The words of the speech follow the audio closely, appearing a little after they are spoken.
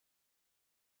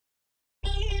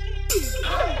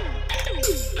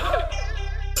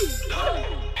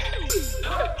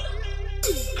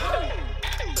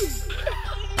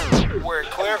We're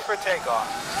clear for takeoff.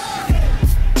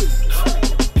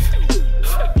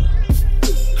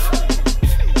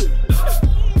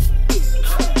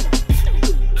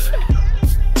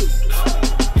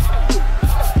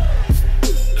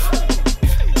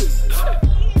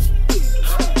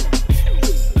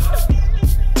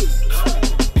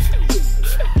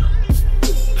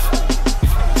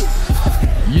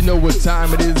 You know what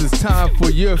time it is. It's time for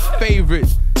your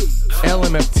favorite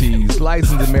LMFTs,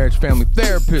 licensed and marriage family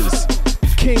therapists,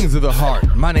 kings of the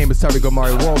heart. My name is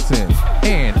Tariiq Walton,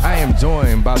 and I am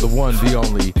joined by the one, the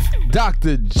only,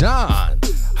 Dr. John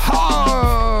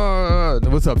Hard.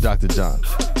 What's up, Dr. John?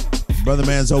 Brother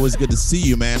man, it's always good to see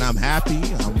you, man. I'm happy.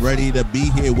 I'm ready to be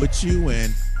here with you,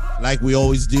 and like we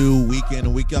always do, week in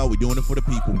and week out, we're doing it for the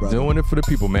people, brother. Doing it for the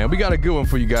people, man. We got a good one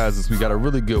for you guys this week. We got a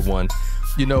really good one.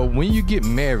 You know, when you get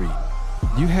married,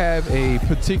 you have a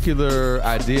particular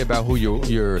idea about who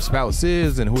your spouse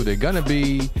is and who they're gonna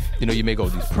be. You know, you make all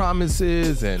these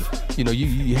promises, and you know,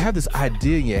 you have this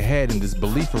idea in your head and this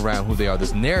belief around who they are,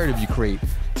 this narrative you create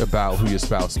about who your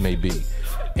spouse may be.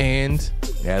 And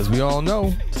as we all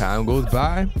know, time goes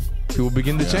by, people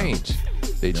begin to change.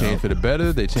 They change for the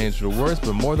better, they change for the worse,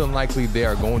 but more than likely they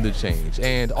are going to change.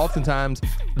 And oftentimes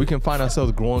we can find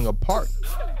ourselves growing apart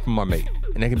from our mate.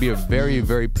 And that can be a very,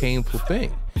 very painful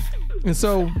thing. And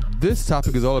so this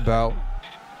topic is all about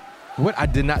what I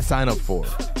did not sign up for.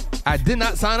 I did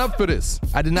not sign up for this.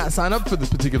 I did not sign up for this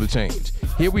particular change.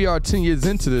 Here we are 10 years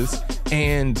into this,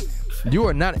 and you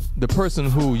are not the person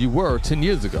who you were 10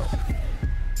 years ago.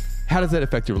 How does that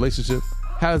affect your relationship?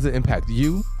 How does it impact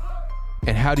you?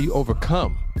 And how do you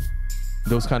overcome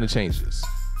those kind of changes?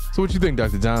 So what you think,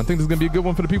 Dr. John? Think this is going to be a good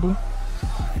one for the people?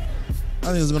 I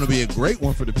think it's going to be a great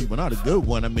one for the people, not a good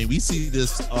one. I mean, we see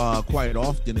this quite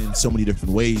often in so many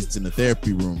different ways in the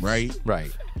therapy room, right?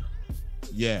 Right.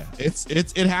 Yeah,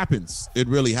 it happens. It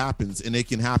really happens, and it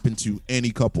can happen to any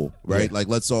couple, right? Yeah. Like,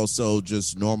 let's also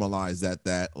just normalize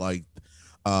that like,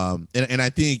 and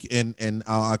I think, and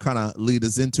I'll kind of lead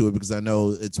us into it because I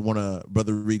know it's one of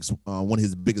Brother Reek's one of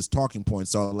his biggest talking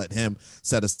points. So I'll let him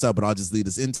set us up, but I'll just lead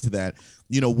us into that.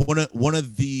 You know, one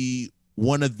of the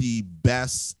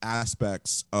best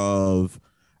aspects of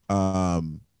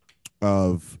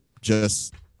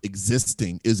just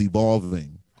existing is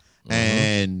evolving. Mm-hmm.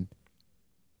 And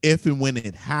if and when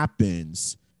it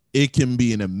happens, it can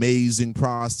be an amazing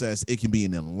process. It can be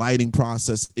an enlightening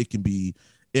process. It can be,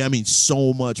 I mean,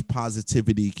 so much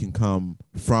positivity can come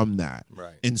from that,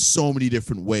 right, in so many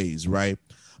different ways, right?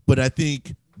 But I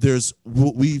think there's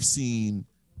what we've seen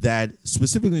that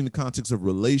specifically in the context of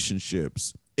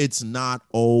relationships, it's not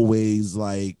always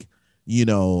like, you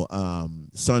know,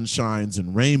 sunshines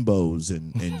and rainbows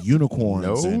and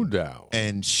unicorns. No doubt.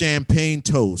 And champagne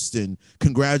toast and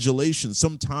congratulations.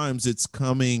 Sometimes it's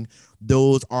coming,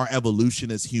 those are evolution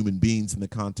as human beings in the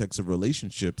context of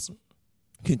relationships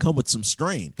can come with some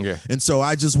strain. Yeah. And so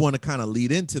I just want to kind of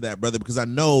lead into that, brother, because I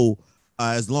know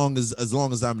as long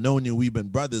as I've known you, we've been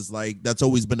brothers, like that's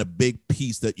always been a big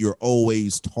piece that you're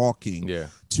always talking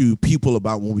to people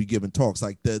about when we giving talks,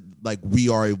 like that, like we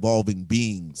are evolving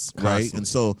beings, right? And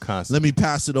so let me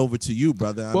pass it over to you,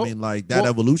 brother. I mean, like that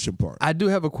evolution part. I do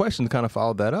have a question to kind of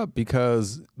follow that up,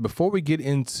 because before we get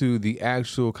into the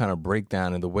actual kind of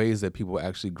breakdown and the ways that people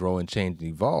actually grow and change and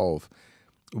evolve,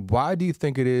 why do you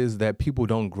think it is that people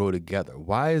don't grow together?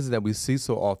 Why is it that we see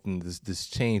so often this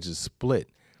change, is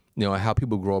split? You know, how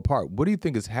people grow apart. What do you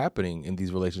think is happening in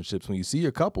these relationships when you see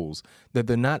your couples that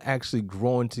they're not actually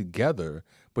growing together,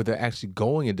 but they're actually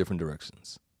going in different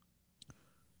directions?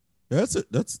 That's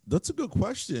a good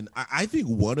question. I think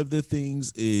one of the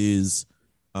things is,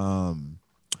 I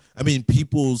mean,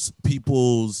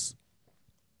 people's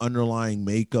underlying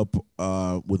makeup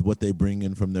with what they bring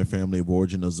in from their family of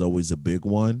origin is always a big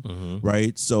one,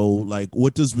 right? So, like,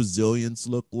 what does resilience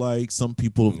look like? Some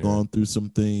people have gone through some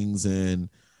things, and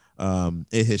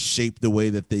it has shaped the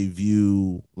way that they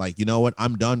view, like, you know what,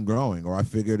 I'm done growing, or I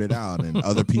figured it out. And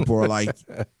other people are like,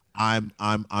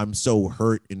 I'm so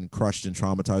hurt and crushed and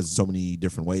traumatized in so many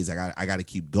different ways. I got to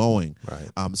keep going. Right.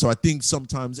 So I think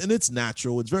sometimes, and it's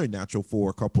natural, it's very natural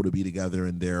for a couple to be together,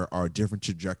 and there are different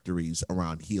trajectories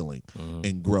around healing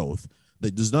and growth.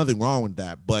 There's nothing wrong with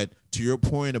that. But to your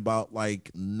point about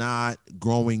like not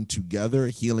growing together,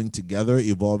 healing together,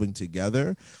 evolving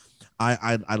together,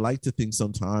 I like to think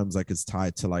sometimes like it's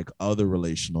tied to like other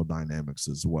relational dynamics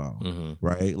as well,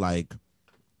 right? Like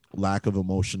lack of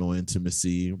emotional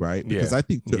intimacy, right? Because Yeah.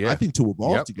 I think to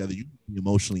evolve Yep. together, you need to be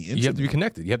emotionally intimate. You have to be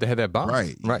connected. You have to have that bond.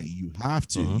 Right. Right. You have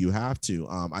to. Mhm. You have to.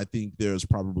 I think there's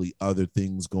probably other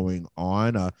things going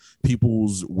on.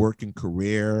 People's work and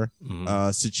career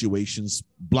situations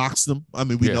blocks them. I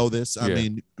mean, we Yeah. know this. I Yeah.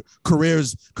 mean,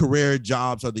 career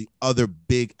jobs are the other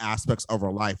big aspects of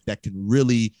our life that can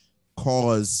really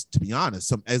cause, to be honest,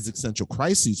 some existential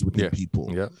crises within people.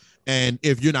 Yeah. And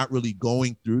if you're not really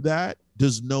going through that,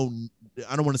 there's no,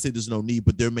 I don't want to say there's no need,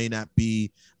 but there may not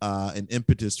be an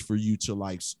impetus for you to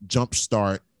like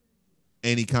jumpstart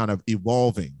any kind of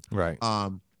evolving. Right.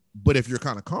 But if you're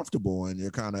kind of comfortable and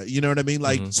you're kind of, you know what I mean?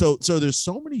 Like, so there's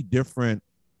so many different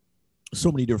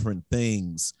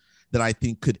things that I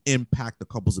think could impact the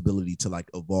couple's ability to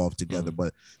like evolve together.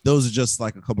 But those are just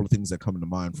like a couple of things that come to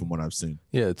mind from what I've seen.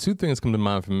 Yeah. Two things come to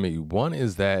mind for me. One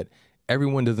is that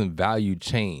everyone doesn't value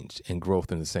change and growth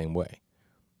in the same way.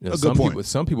 You know,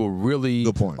 some people really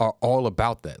are all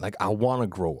about that. Like, I want to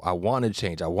grow. I want to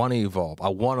change. I want to evolve. I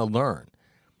want to learn.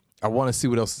 I want to see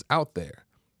what else is out there.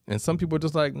 And some people are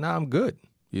just like, nah, I'm good.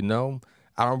 You know,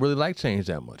 I don't really like change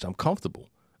that much. I'm comfortable.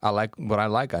 I like what I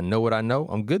like. I know what I know.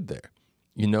 I'm good there.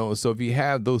 You know, so if you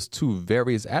have those two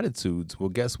various attitudes, well,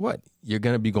 guess what? You're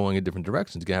going to be going in different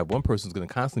directions. You're going to have one person who's going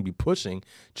to constantly be pushing,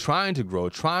 trying to grow,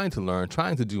 trying to learn,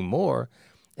 trying to do more.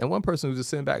 And one person who's just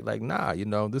sitting back like, nah, you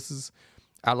know,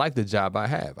 I like the job I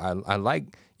have. I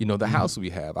like, you know, the house we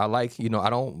have. I like, you know, I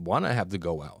don't want to have to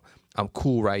go out. I'm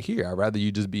cool right here. I'd rather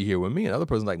you just be here with me. And the other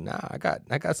person's like, nah, I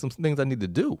got some things I need to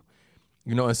do.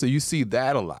 You know, and so you see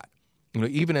that a lot. You know,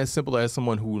 even as simple as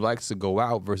someone who likes to go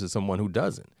out versus someone who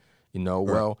doesn't. You know,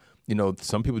 well, you know,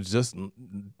 some people just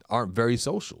aren't very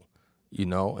social, you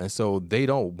know, and so they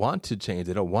don't want to change.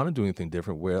 They don't want to do anything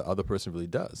different where the other person really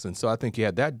does. And so I think you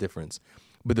have that difference.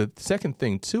 But the second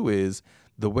thing, too, is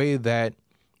the way that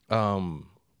going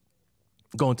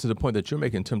to the point that you're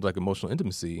making in terms of like emotional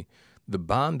intimacy, the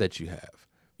bond that you have,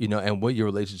 you know, and what your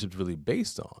relationship's really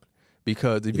based on.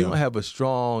 Because if you don't have a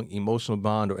strong emotional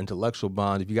bond or intellectual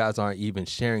bond, if you guys aren't even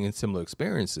sharing in similar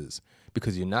experiences,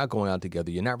 because you're not going out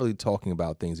together, you're not really talking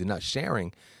about things, you're not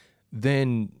sharing,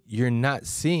 then you're not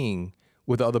seeing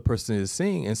what the other person is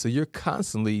seeing. And so you're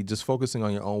constantly just focusing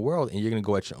on your own world and you're going to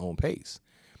go at your own pace.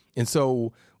 And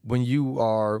so when you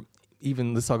are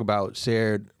even, let's talk about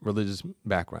shared religious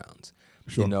backgrounds.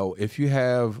 Sure. You know, if you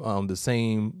have the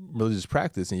same religious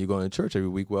practice and you're going to church every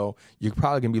week, well, you're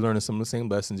probably going to be learning some of the same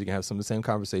lessons. You can have some of the same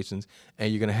conversations,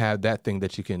 and you're going to have that thing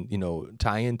that you can, you know,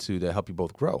 tie into to help you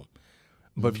both grow.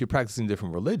 But if you're practicing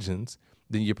different religions,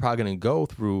 then you're probably going to go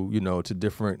through, you know, to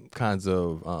different kinds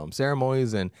of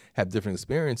ceremonies and have different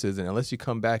experiences. And unless you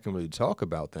come back and really talk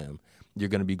about them, you're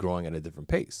going to be growing at a different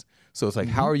pace. So it's like,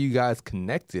 how are you guys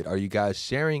connected? Are you guys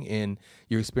sharing in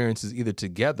your experiences either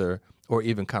together or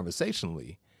even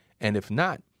conversationally? And if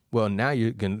not, well, now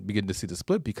you're going to begin to see the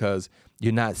split because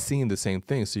you're not seeing the same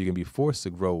thing. So you're going to be forced to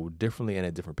grow differently and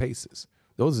at different paces.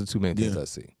 Those are the two main things I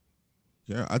see.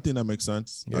 Yeah, I think that makes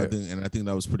sense. Yeah. I think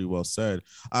that was pretty well said.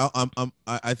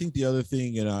 I think the other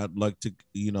thing, and I'd like to,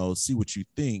 you know, see what you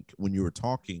think when you were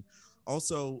talking.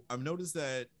 Also, I've noticed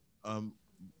that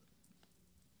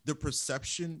the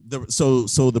perception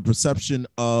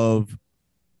of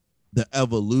the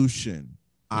evolution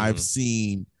I've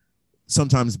seen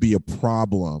sometimes be a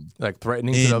problem, like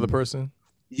threatening to the other person.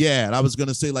 Yeah, and I was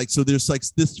gonna say, like, so there's like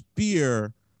this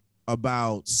fear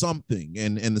about something,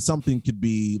 and the something could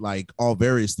be like all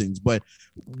various things. But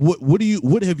what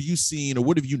have you seen, or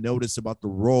what have you noticed about the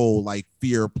role like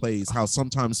fear plays? How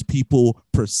sometimes people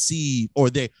perceive, or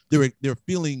they're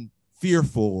feeling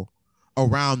fearful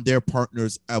around their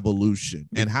partner's evolution,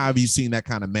 and how have you seen that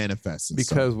kind of manifest?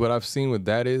 Because what I've seen with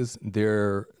that is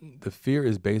the fear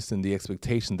is based on the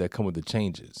expectations that come with the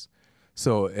changes.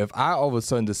 So if I all of a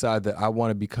sudden decide that I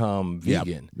want to become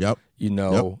vegan, you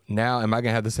know, now am I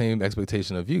gonna have the same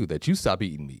expectation of you that you stop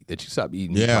eating meat, that you stop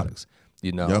eating meat products,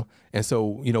 you know? And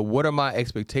so, you know, what are my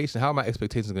expectations? How are my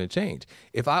expectations going to change?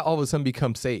 If I all of a sudden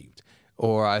become saved,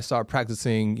 or I start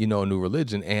practicing, you know, a new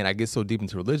religion, and I get so deep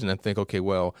into religion, I think, okay,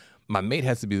 well, my mate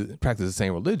has to practice the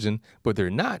same religion, but they're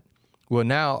not. Well,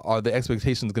 now are the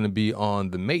expectations going to be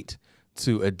on the mate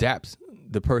to adapt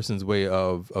the person's way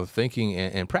of thinking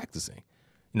and practicing?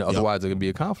 You know, otherwise there can be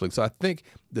a conflict. So I think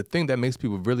the thing that makes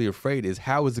people really afraid is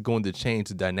how is it going to change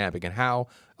the dynamic, and how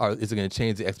is it going to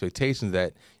change the expectations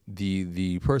that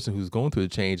the person who's going through the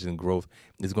change and growth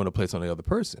is going to place on the other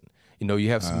person. You know, you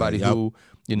have somebody who,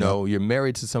 you know, you're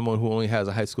married to someone who only has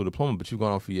a high school diploma, but you've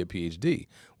gone on for your PhD.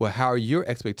 Well, how are your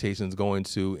expectations going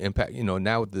to impact, you know,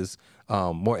 now with this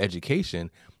more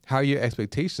education, how are your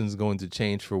expectations going to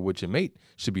change for what your mate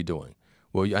should be doing?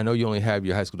 Well, I know you only have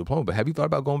your high school diploma, but have you thought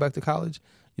about going back to college?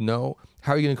 You know,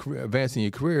 how are you going to advance in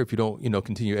your career if you don't,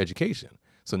 continue your education?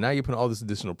 So now you're putting all this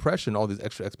additional pressure and all these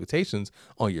extra expectations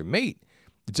on your mate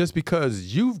just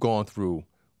because you've gone through,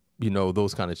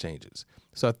 those kind of changes.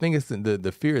 So I think it's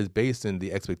the fear is based in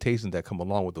the expectations that come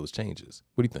along with those changes.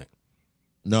 What do you think?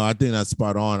 No, I think that's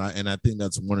spot on, and I think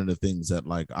that's one of the things that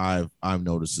like I've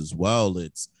noticed as well.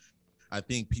 I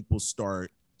think people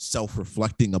start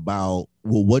self-reflecting about,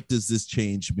 well, what does this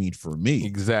change mean for me?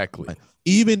 Exactly. Like,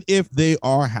 even if they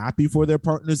are happy for their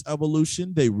partner's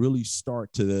evolution, they really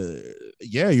start to,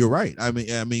 yeah, you're right.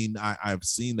 I've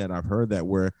seen that, I've heard that,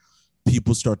 where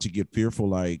people start to get fearful,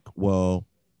 like, well,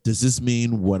 does this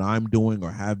mean what I'm doing or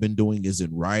have been doing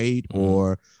isn't right? Mm-hmm.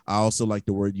 Or I also like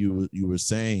the word you were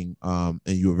saying, and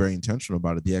you were very intentional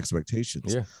about it, the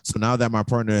expectations. Yeah. So now that my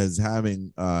partner has a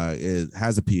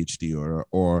PhD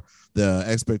or the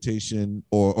expectation,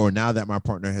 or now that my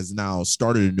partner has now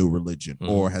started a new religion,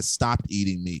 mm-hmm. or has stopped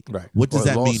eating meat, right? What does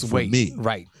that mean for me?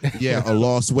 Right. Yeah, or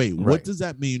lost weight. Right. What does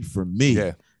that mean for me?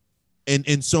 Yeah. And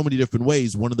in so many different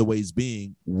ways. One of the ways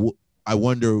being, I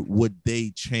wonder, would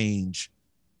they change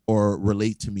or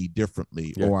relate to me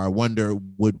differently? Yeah. Or I wonder,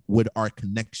 would our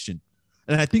connection,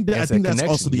 and I think that's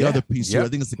also the other piece. Yep. I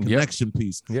think it's the connection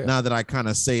piece. Yep. Now that I kind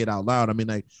of say it out loud, I mean,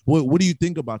 like, what do you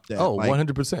think about that? Oh,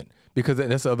 100%. Because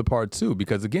that's the other part too.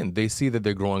 Because again, they see that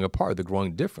they're growing apart, they're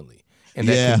growing differently, and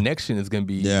that connection is going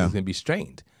to be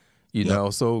strained.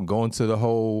 So going to the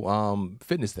whole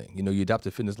fitness thing, you adopt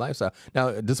a fitness lifestyle.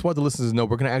 Now, just want the listeners to know,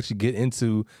 we're going to actually get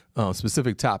into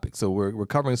specific topics. So we're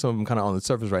covering some of them kind of on the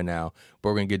surface right now, but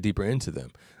we're going to get deeper into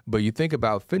them. But you think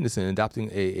about fitness and adopting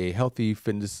a healthy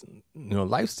fitness,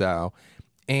 lifestyle,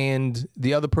 and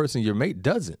the other person, your mate,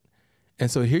 doesn't. And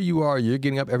so here you are, you're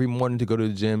getting up every morning to go to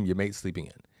the gym, your mate's sleeping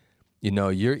in.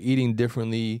 You're eating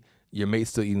differently, your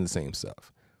mate's still eating the same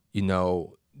stuff.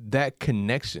 That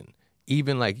connection,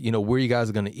 even like, where you guys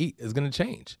are going to eat is going to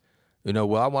change.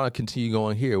 Well, I want to continue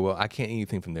going here. Well, I can't eat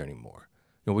anything from there anymore.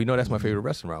 We know that's my favorite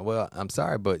restaurant. Well, I'm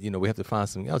sorry, but, we have to find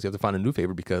something else. You have to find a new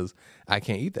favorite because I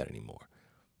can't eat that anymore.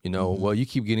 Well, you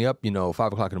keep getting up, 5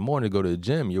 o'clock in the morning to go to the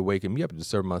gym. You're waking me up to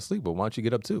disturb my sleep. But why don't you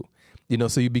get up too?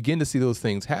 So you begin to see those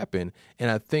things happen. And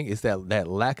I think it's that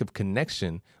lack of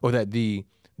connection, or that the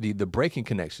breaking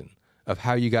connection of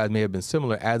how you guys may have been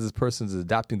similar as this person is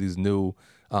adopting these new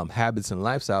habits and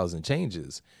lifestyles and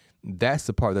changes. That's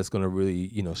the part that's going to really,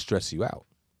 stress you out.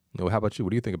 How about you? What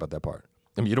do you think about that part?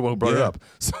 I mean, you're the one who brought it up.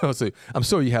 So I'm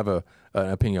sure you have an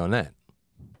opinion on that.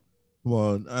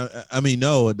 Well,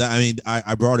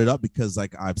 I brought it up because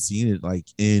like I've seen it like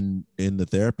in the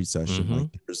therapy session. Mm-hmm.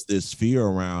 Like there's this fear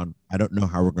around, I don't know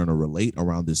how we're going to relate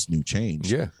around this new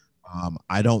change. Yeah.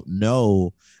 I don't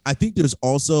know. I think there's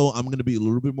also, I'm going to be a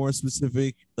little bit more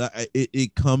specific.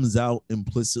 It comes out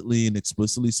implicitly and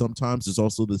explicitly sometimes. There's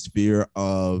also this fear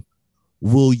of,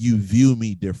 will you view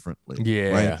me differently?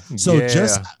 Yeah. Right. So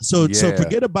so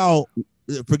forget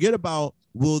about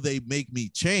will they make me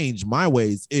change my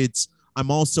ways? I'm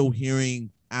also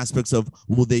hearing aspects of,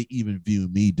 will they even view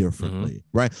me differently?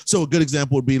 Mm-hmm. Right. So a good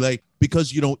example would be like,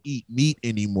 because you don't eat meat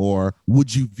anymore,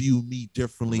 would you view me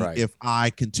differently if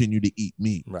I continue to eat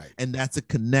meat? Right. And that's a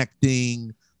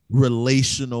connecting,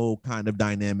 relational kind of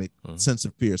dynamic sense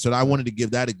of fear. So I wanted to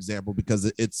give that example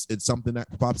because it's something that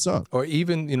pops up. Or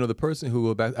even, the person who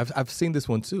will back, I've seen this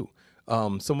one too.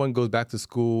 Someone goes back to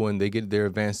school and they get their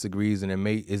advanced degrees and their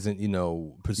mate isn't,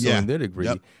 pursuing their degree.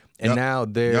 Yep. And now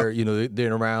they're,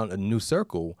 they're around a new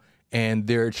circle and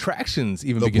their attractions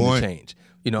even begin to change.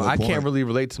 I can't really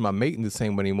relate to my mate in the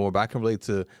same way anymore, but I can relate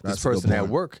to this person at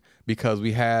work because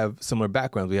we have similar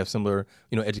backgrounds. We have similar,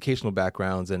 educational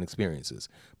backgrounds and experiences.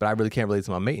 But I really can't relate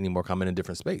to my mate anymore because I'm in a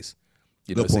different space.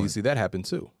 So you see that happen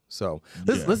too. So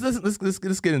let's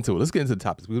get into it. Let's get into the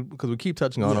topics because we keep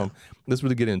touching on them. Let's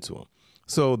really get into them.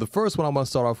 So the first one I want to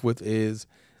start off with is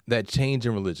that change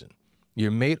in religion. Your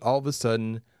mate all of a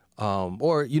sudden,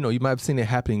 or you might have seen it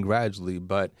happening gradually,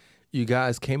 but you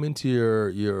guys came into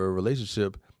your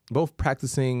relationship both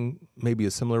practicing maybe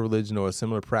a similar religion or a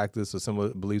similar practice or similar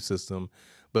belief system,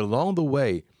 but along the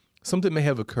way, something may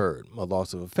have occurred, a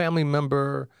loss of a family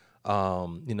member,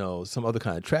 some other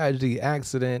kind of tragedy,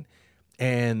 accident,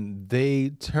 and they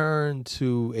turn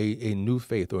to a new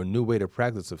faith or a new way to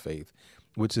practice a faith,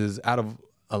 which is out of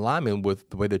alignment with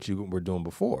the way that you were doing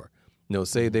before.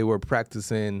 Say they were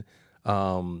practicing,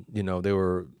 they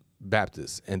were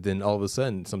Baptists, and then all of a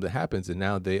sudden something happens, and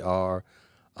now they are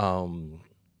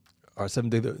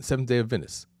Seventh Day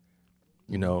Adventists,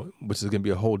 which is going to be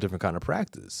a whole different kind of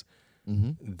practice.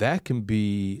 Mm-hmm. That can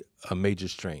be a major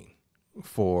strain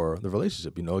for the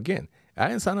relationship. Again, I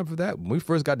didn't sign up for that. When we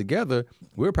first got together,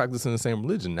 we were practicing the same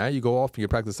religion. Now you go off and you're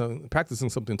practicing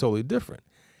something totally different.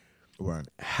 Right.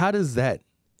 How does that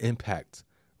impact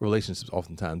relationships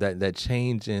oftentimes, that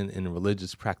change in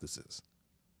religious practices?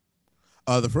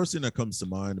 The first thing that comes to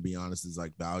mind, to be honest, is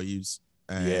like values.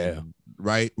 And, Yeah.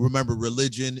 Right. Remember,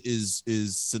 religion is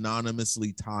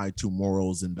synonymously tied to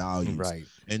morals and values. Right.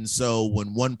 And so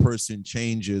when one person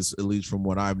changes, at least from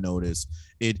what I've noticed,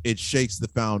 it shakes the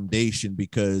foundation,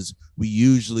 because we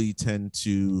usually tend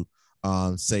to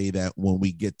say that when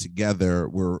we get together,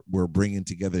 we're bringing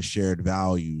together shared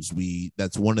values.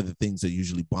 That's one of the things that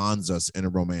usually bonds us in a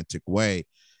romantic way.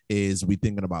 Is we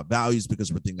thinking about values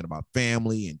because we're thinking about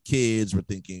family and kids. We're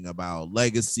thinking about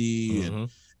legacy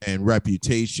and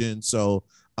reputation. So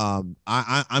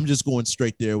I'm just going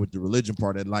straight there with the religion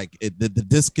part. And like the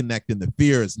disconnect and the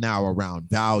fear is now around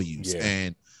values. Yeah.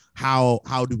 And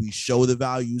how do we show the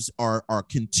values?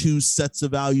 Can two sets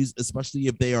of values, especially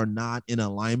if they are not in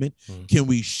alignment, can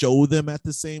we show them at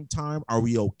the same time? Are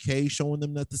we okay showing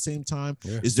them at the same time?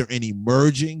 Yeah. Is there any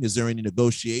merging? Is there any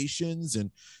negotiations?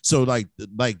 And so like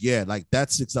that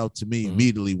sticks out to me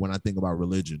immediately when I think about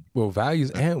religion. Well, values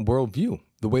and worldview,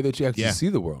 the way that you actually see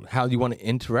the world, how you want to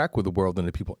interact with the world and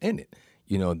the people in it,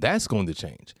 that's going to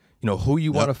change. Who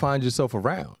you want to find yourself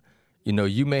around.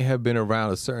 You may have been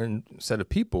around a certain set of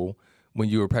people when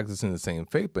you were practicing the same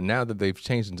faith, but now that they've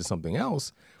changed into something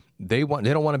else, they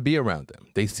don't want to be around them.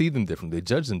 They see them differently. They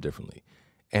judge them differently.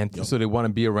 And so they want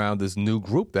to be around this new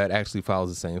group that actually follows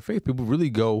the same faith. People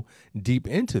really go deep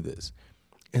into this.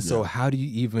 And so how do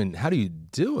you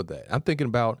deal with that? I'm thinking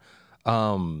about,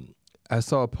 I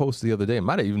saw a post the other day, it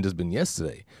might have even just been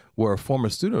yesterday, where a former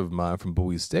student of mine from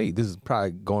Bowie State, this is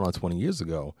probably going on 20 years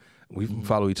ago, we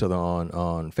follow each other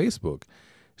on Facebook.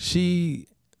 She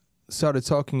started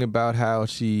talking about how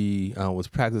she was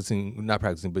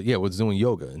was doing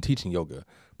yoga and teaching yoga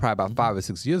probably about 5 or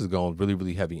 6 years ago, and really,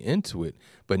 really heavy into it.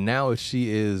 But now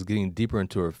she is getting deeper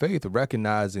into her faith,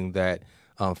 recognizing that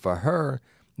for her,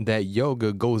 that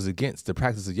the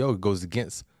practice of yoga goes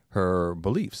against her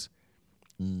beliefs.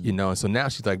 And so now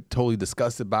she's like totally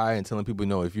disgusted by it and telling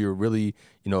people, if you're really,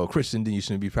 a Christian, then you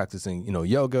shouldn't be practicing,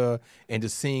 yoga, and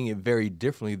just seeing it very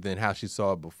differently than how she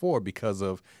saw it before because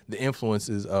of the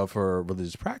influences of her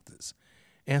religious practice.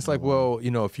 And it's like, well,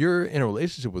 if you're in a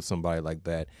relationship with somebody like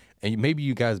that, and maybe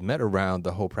you guys met around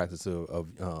the whole practice of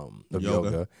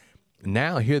yoga,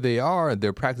 now here they are,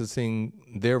 they're practicing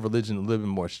their religion a little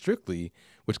bit more strictly,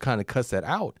 which kind of cuts that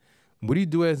out. What do you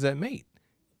do as that mate?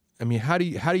 I mean, how do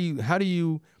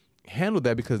you handle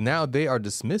that? Because now they are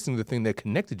dismissing the thing that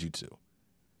connected you to,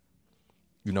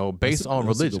 based on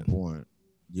religion. That's a good point.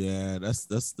 Yeah,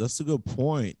 that's a good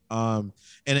point. And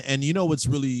what's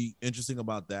really interesting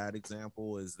about that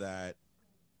example is that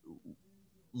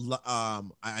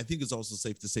I think it's also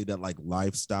safe to say that like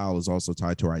lifestyle is also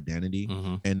tied to our identity.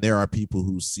 And there are people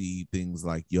who see things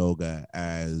like yoga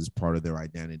as part of their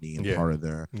identity and part of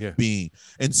their being.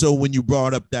 And so when you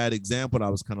brought up that example, I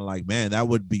was kind of like, man, that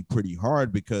would be pretty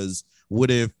hard, because what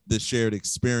if the shared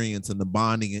experience and the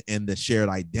bonding and the shared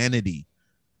identity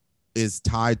is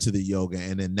tied to the yoga,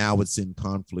 and then now it's in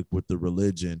conflict with the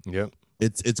religion?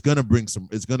 It's going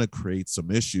to create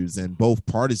some issues, and both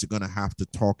parties are going to have to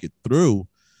talk it through.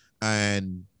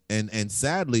 And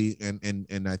sadly,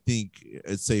 and I think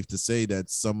it's safe to say that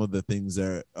some of the things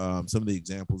that some of the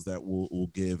examples that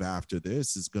we'll give after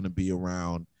this is going to be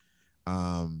around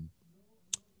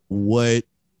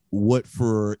what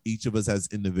for each of us as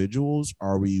individuals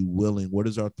are we willing, what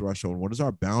is our threshold, what is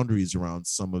our boundaries around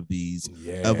some of these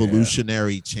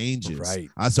evolutionary changes, right?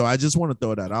 So I just want to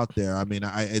throw that out there. I mean,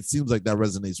 it seems like that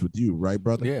resonates with you, right,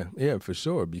 brother? Yeah, for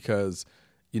sure, because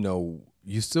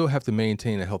you still have to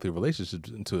maintain a healthy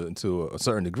relationship to a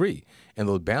certain degree, and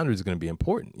those boundaries are going to be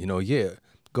important.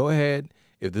 Go ahead,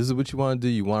 if this is what you want to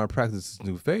do, you want to practice this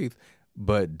new faith,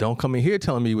 but don't come in here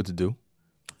telling me what to do.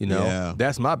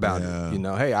 That's my boundary.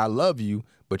 Hey, I love you,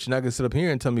 but you're not going to sit up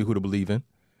here and tell me who to believe in.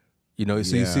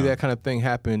 So you see that kind of thing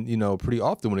happen, pretty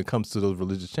often when it comes to those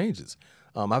religious changes.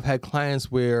 I've had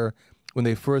clients where when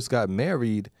they first got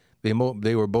married, they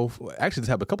were both, actually this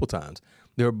happened a couple times,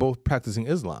 they were both practicing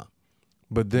Islam.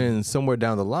 But then somewhere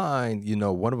down the line,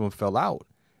 one of them fell out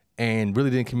and really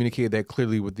didn't communicate that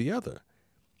clearly with the other.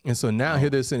 And so now here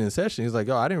they're sitting in session. He's like,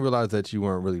 I didn't realize that you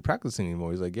weren't really practicing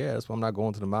anymore. He's like, yeah, that's why I'm not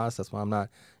going to the mosque. That's why I'm not,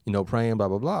 praying, blah,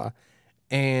 blah, blah.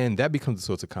 And that becomes a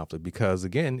source of conflict because,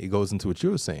 again, it goes into what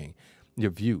you were saying,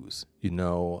 your views,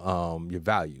 your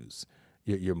values,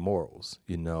 your morals,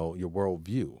 your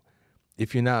worldview.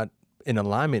 If you're not in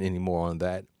alignment anymore on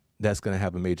that, that's going to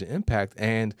have a major impact.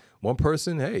 And one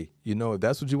person, hey, if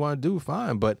that's what you want to do,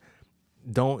 fine. But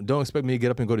don't expect me to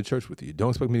get up and go to church with you. Don't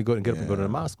expect me to get up and go to the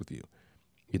mosque with you.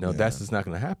 You know, that's just not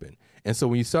going to happen. And so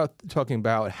when you start talking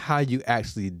about how you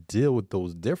actually deal with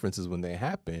those differences when they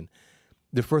happen,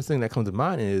 the first thing that comes to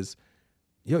mind is,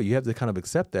 you have to kind of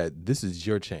accept that this is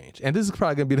your change. And this is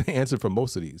probably going to be the answer for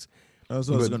most of these. That's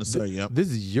what I was going to say, yep.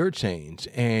 This is your change,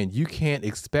 and you can't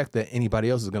expect that anybody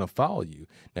else is going to follow you.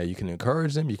 Now, you can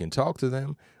encourage them, you can talk to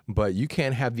them, but you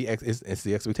can't have it's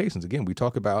the expectations. Again, we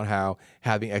talk about how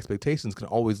having expectations can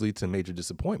always lead to major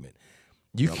disappointment.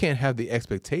 You can't have the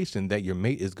expectation that your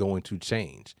mate is going to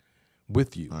change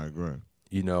with you. I agree.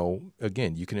 You know,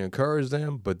 again, you can encourage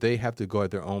them, but they have to go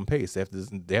at their own pace. They have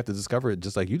to discover it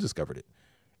just like you discovered it.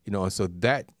 You know, and so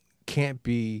that can't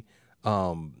be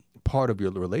part of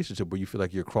your relationship where you feel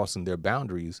like you're crossing their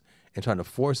boundaries and trying to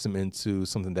force them into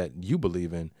something that you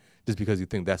believe in just because you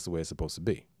think that's the way it's supposed to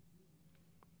be.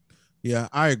 Yeah,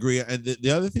 I agree. And the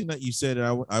other thing that you said,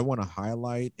 I want to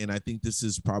highlight, and I think this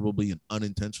is probably an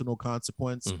unintentional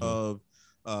consequence of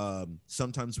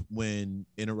sometimes when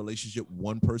in a relationship,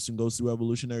 one person goes through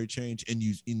evolutionary change,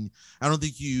 and I don't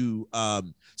think you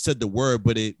said the word,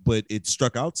 but it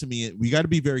struck out to me. We got to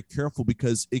be very careful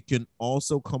because it can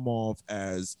also come off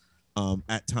as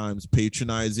at times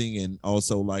patronizing and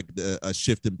also like a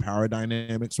shift in power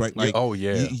dynamics, right? Like,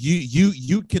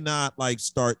 you cannot like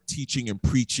start teaching and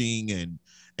preaching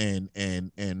and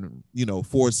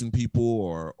forcing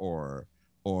people or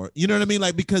you know what I mean?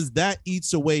 Like, because that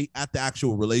eats away at the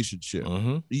actual relationship.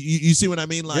 You see what I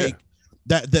mean? Like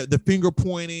that the finger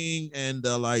pointing and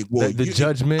like, well, the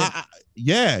judgment.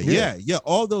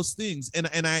 All those things.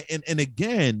 And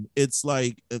again, it's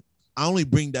like, I only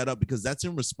bring that up because that's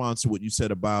in response to what you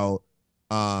said about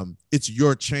it's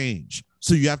your change.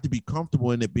 So you have to be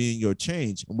comfortable in it being your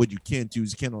change. And what you can't do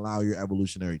is you can't allow your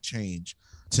evolutionary change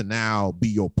to now be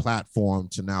your platform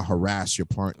to now harass your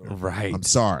partner. Right. I'm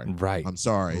sorry. Right. I'm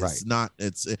sorry. Right.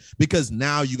 It's because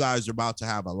now you guys are about to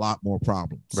have a lot more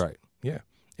problems. Right. Yeah.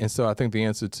 And so I think the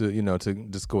answer to, to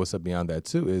just go a step beyond that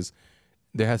too is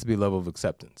there has to be a level of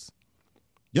acceptance.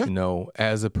 Yeah. You know,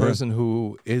 as a person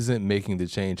who isn't making the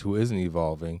change, who isn't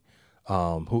evolving,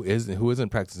 who isn't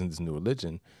practicing this new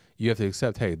religion, you have to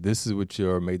accept, hey, this is what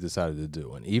your mate decided to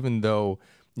do. And even though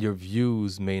your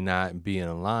views may not be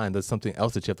in line, there's something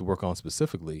else that you have to work on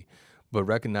specifically, but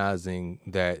recognizing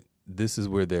that this is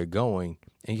where they're going,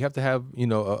 and you have to have,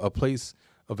 a place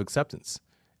of acceptance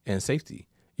and safety,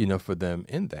 for them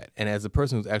in that. And as a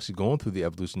person who's actually going through the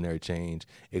evolutionary change,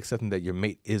 accepting that your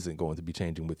mate isn't going to be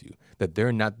changing with you, that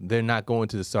they're not going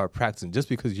to start practicing just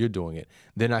because you're doing it.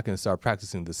 They're not going to start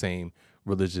practicing the same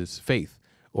religious faith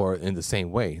or in the same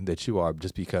way that you are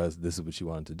just because this is what you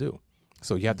wanted to do.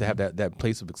 So you have to have that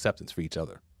place of acceptance for each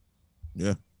other.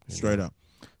 Yeah, straight up.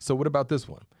 So what about this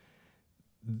one?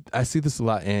 I see this a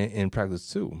lot in practice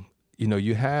too.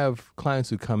 You have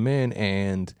clients who come in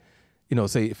and,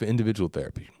 say for individual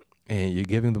therapy, and you're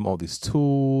giving them all these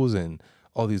tools and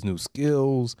all these new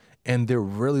skills, and they're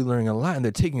really learning a lot, and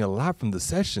they're taking a lot from the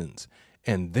sessions,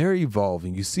 and they're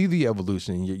evolving. You see the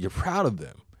evolution, and you're proud of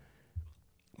them,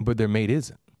 but their mate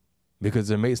isn't, because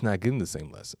their mate's not getting the same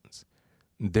lessons.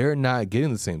 They're not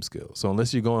getting the same skills. So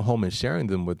unless you're going home and sharing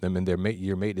them with them, and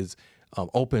your mate is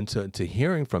open to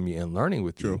hearing from you and learning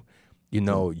with you,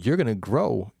 you're going to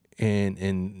grow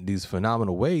in these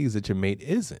phenomenal ways that your mate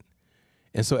isn't.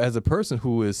 And so as a person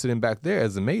who is sitting back there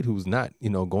as a mate who's not,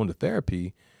 going to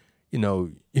therapy,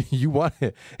 you want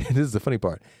it. And this is the funny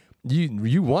part.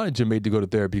 You wanted your mate to go to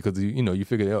therapy because, you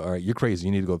figured, all right, you're crazy.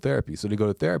 You need to go to therapy. So they go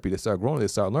to therapy. They start growing. They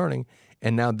start learning.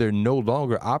 And now they're no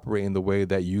longer operating the way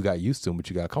that you got used to and what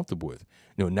you got comfortable with.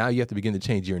 Now you have to begin to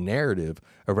change your narrative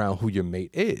around who your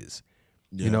mate is,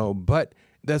 but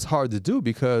that's hard to do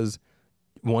because,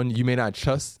 one, you may not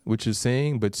trust what you're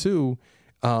saying, but two,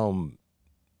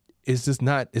 it's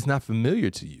not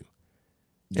familiar to you.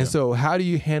 Yeah. And so how do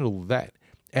you handle that?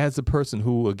 As a person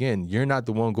who, again, you're not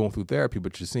the one going through therapy,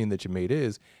 but you're seeing that your mate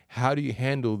is, how do you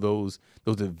handle those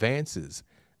advances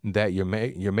that your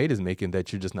mate is making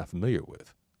that you're just not familiar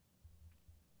with?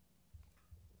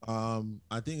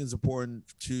 I think it's important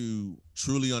to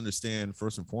truly understand,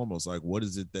 first and foremost, like, what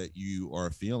is it that you are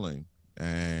feeling?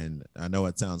 And I know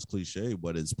it sounds cliche,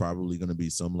 but it's probably going to be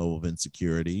some level of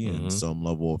insecurity and some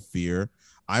level of fear.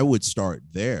 I would start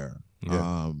there.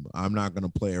 Yeah. I'm not going to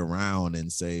play around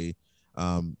and say,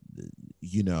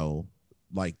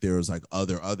 like there's like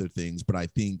other things, but I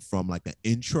think from like an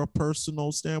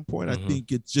intrapersonal standpoint, I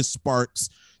think it just sparks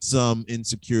some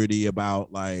insecurity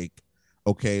about like,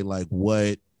 okay, like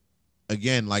what,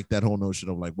 again, like that whole notion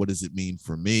of like, what does it mean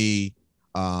for me?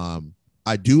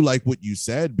 I do like what you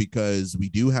said, because we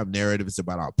do have narratives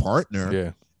about our partner.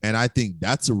 Yeah. And I think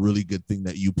that's a really good thing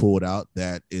that you pulled out.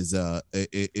 That is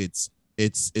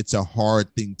it's a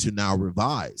hard thing to now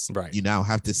revise. Right. You now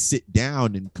have to sit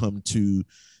down and come to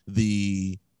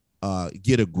the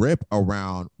get a grip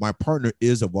around my partner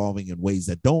is evolving in ways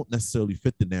that don't necessarily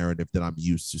fit the narrative that I'm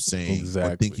used to saying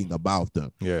or thinking about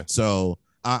them. Yeah. So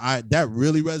I that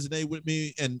really resonated with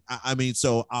me, and I mean,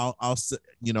 so I'll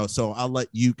so I'll let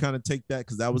you kind of take that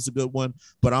because that was a good one.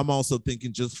 But I'm also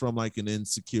thinking just from like an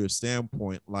insecure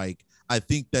standpoint, like I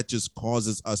think that just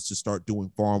causes us to start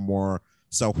doing far more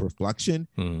self-reflection,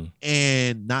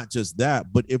 and not just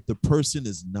that, but if the person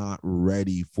is not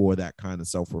ready for that kind of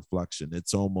self-reflection,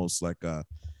 it's almost like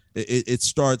it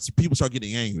starts, people start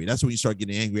getting angry. That's when you start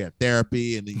getting angry at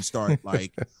therapy, and then you start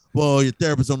like, well, your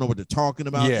therapist don't know what they're talking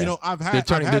about. Yeah. You know,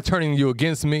 they're turning you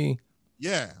against me.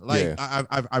 Yeah, like yeah.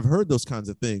 I've heard those kinds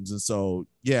of things, and so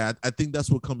yeah, I think that's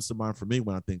what comes to mind for me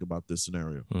when I think about this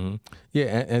scenario. Yeah,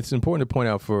 and it's important to point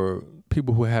out for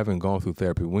people who haven't gone through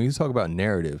therapy, when you talk about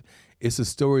narrative, it's the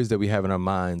stories that we have in our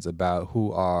minds about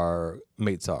who our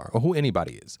mates are or who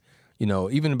anybody is. You know,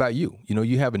 even about you. You know,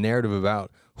 you have a narrative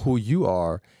about who you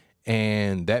are,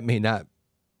 and that may not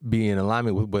be in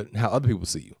alignment with how other people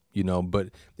see you. You know, but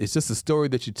it's just a story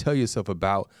that you tell yourself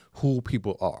about who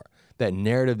people are. That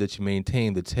narrative that you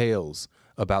maintain, the tales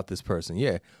about this person.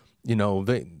 Yeah, you know,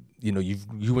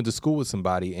 you went to school with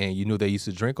somebody and you knew they used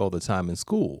to drink all the time in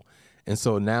school. And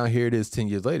so now here it is 10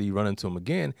 years later, you run into them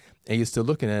again and you're still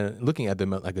looking at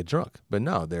them like a drunk. But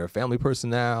no, they're a family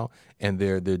person now and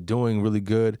they're doing really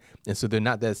good. And so they're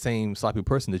not that same sloppy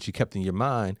person that you kept in your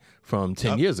mind from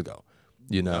 10 years ago,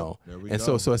 you know. And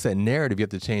so it's that narrative, you have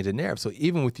to change the narrative. So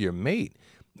even with your mate,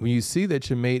 when you see that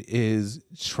your mate is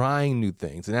trying new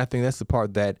things, and I think that's the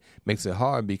part that makes it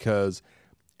hard, because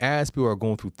as people are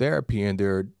going through therapy and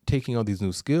they're taking on these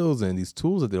new skills and these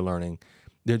tools that they're learning,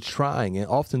 they're trying. And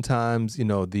oftentimes, you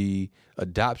know, the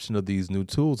adoption of these new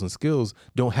tools and skills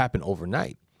don't happen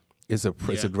overnight. It's a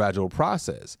gradual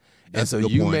process. That's and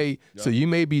so you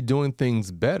may be doing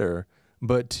things better,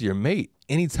 but to your mate,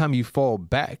 anytime you fall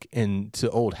back into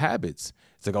old habits,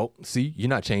 it's like, oh, see, you're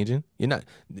not changing. You're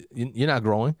not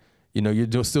growing. You know,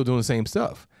 you're still doing the same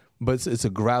stuff. But it's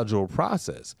a gradual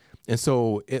process. And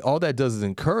so all that does is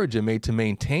encourage your mate to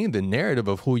maintain the narrative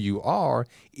of who you are,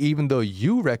 even though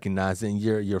you recognize and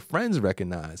your friends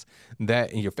recognize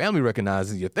that, and your family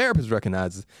recognizes, your therapist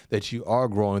recognizes that you are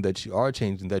growing, that you are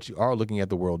changing, that you are looking at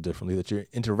the world differently, that you're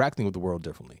interacting with the world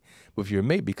differently. With your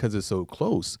mate, because it's so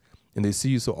close and they see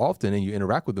you so often and you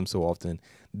interact with them so often,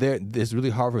 it's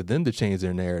really hard for them to change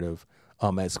their narrative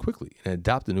as quickly and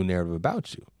adopt a new narrative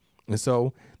about you. And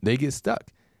so they get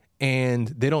stuck. And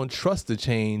they don't trust the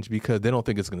change because they don't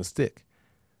think it's going to stick.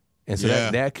 And so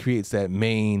that creates that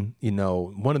main, you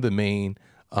know, one of the main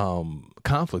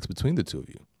conflicts between the two of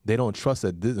you. They don't trust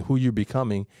that who you're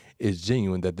becoming is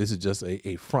genuine, that this is just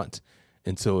a front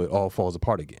until it all falls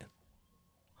apart again.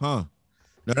 Huh.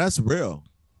 No, that's real.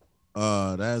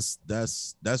 That's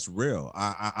real.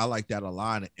 I like that a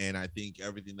lot. And I think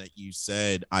everything that you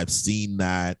said, I've seen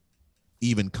that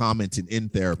even commented in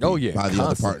therapy by the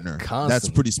other partner. That's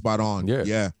pretty spot on.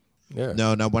 Yeah.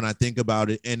 No, when I think about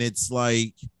it, and it's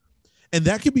like, and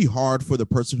that can be hard for the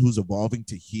person who's evolving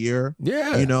to hear.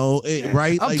 Yeah. You know,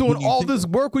 right? I'm doing all this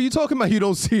work. What are you talking about? You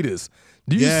don't see this.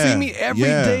 Do you see me every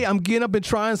day? I'm getting up and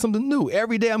trying something new.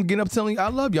 Every day I'm getting up telling you I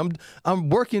love you. I'm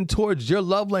working towards your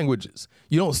love languages.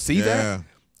 You don't see that?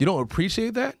 You don't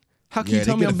appreciate that? How can you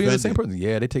tell me I'm being the same person?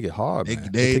 Yeah, they take it hard, man.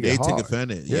 They take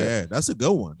offended. Yeah, that's a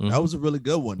good one. That was a really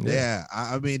good one. Yeah,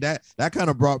 I mean, that kind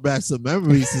of brought back some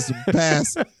memories to some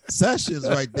past sessions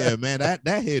right there, man.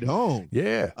 That hit home.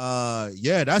 Yeah.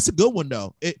 That's a good one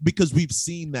though, because we've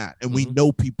seen that, and we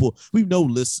know people. We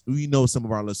know some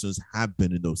of our listeners have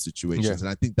been in those situations, and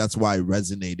I think that's why it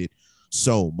resonated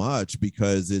so much,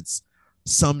 because it's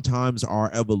sometimes our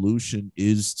evolution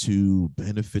is to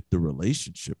benefit the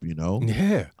relationship, you know?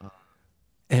 Yeah.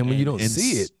 And when you don't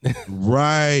see it.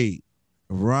 Right.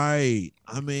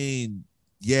 I mean,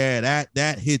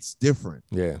 that hits different.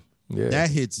 Yeah. That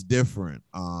hits different.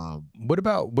 What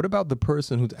about the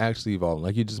person who's actually evolving?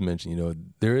 Like you just mentioned, you know,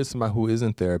 there is somebody who is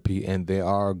in therapy and they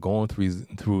are going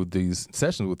through these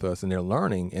sessions with us and they're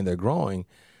learning and they're growing,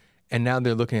 and now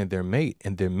they're looking at their mate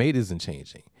and their mate isn't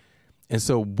changing. And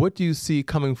so what do you see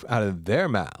coming out of their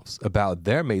mouths about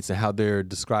their mates and how they're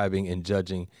describing and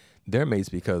judging their mates?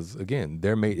 Because, again,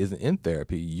 their mate isn't in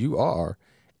therapy. You are,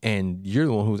 and you're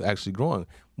the one who's actually growing.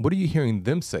 What are you hearing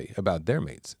them say about their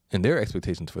mates and their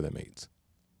expectations for their mates?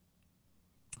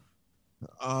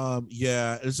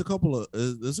 Yeah, there's a couple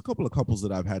of couples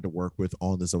that I've had to work with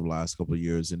on this over the last couple of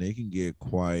years, and they can get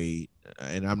quite,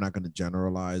 and I'm not going to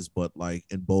generalize, but like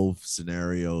in both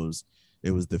scenarios,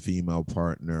 it was the female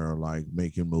partner like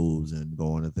making moves and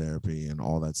going to therapy and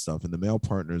all that stuff, and the male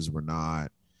partners were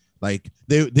not like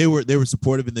they were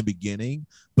supportive in the beginning,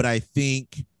 but I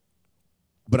think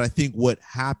what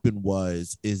happened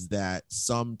is that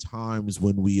sometimes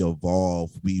when we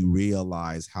evolve, we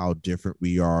realize how different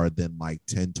we are than like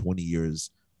 10, 20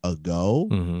 years ago.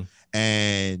 Mm-hmm.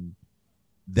 And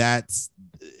that's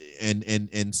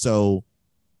and so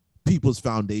people's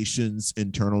foundations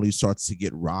internally starts to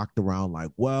get rocked around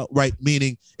like, well, right,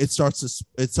 meaning it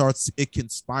can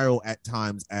spiral at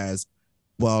times as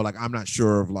well, like I'm not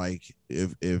sure of like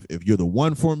if you're the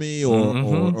one for me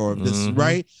or if this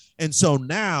right. And so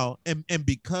now and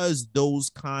because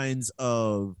those kinds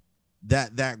of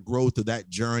that growth or that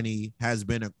journey has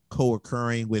been a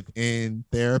co-occurring within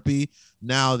therapy,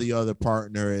 now the other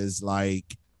partner is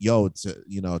like, yo,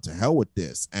 to hell with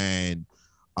this, and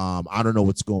I don't know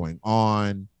what's going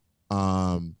on,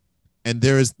 and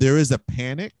there is a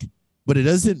panic, but it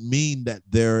doesn't mean that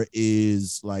there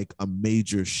is like a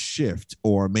major shift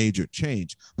or a major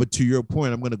change. But to your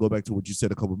point, I'm going to go back to what you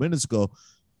said a couple minutes ago.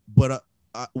 But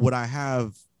what I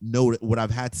have noted, what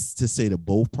I've had to say to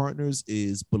both partners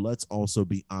is, but let's also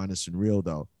be honest and real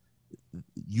though.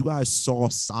 You guys saw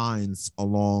signs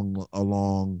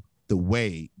along the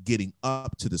way getting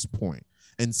up to this point.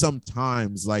 And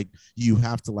sometimes like you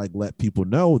have to like let people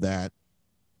know that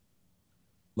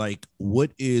like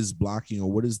what is blocking or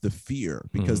what is the fear,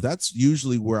 because that's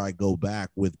usually where I go back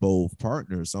with both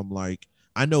partners. I'm like,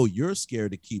 I know you're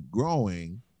scared to keep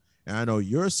growing and I know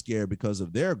you're scared because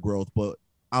of their growth, but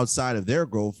outside of their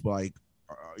growth, like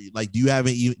do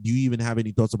you even have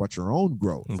any thoughts about your own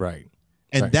growth? Right.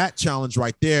 And right. that challenge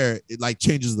right there, it like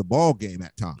changes the ball game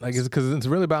at times. Like it's because it's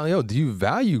really about, do you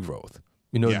value growth?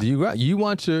 Do you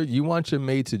want your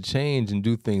mate to change and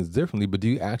do things differently, but do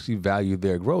you actually value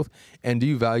their growth? And do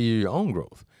you value your own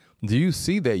growth? Do you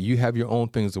see that you have your own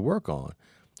things to work on?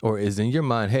 Or is in your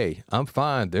mind, hey, I'm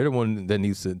fine, they're the one that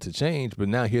needs to change, but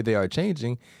now here they are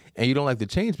changing, and you don't like the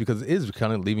change because it is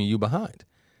kind of leaving you behind.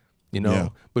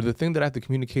 But the thing that I have to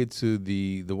communicate to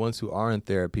the ones who are in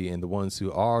therapy and the ones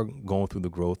who are going through the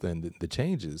growth and the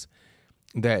changes,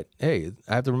 that, hey,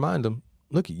 I have to remind them,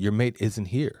 look, your mate isn't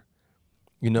here.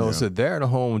 So they're at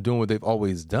home doing what they've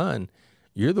always done.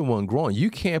 You're the one growing.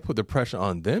 You can't put the pressure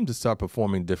on them to start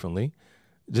performing differently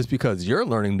just because you're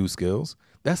learning new skills.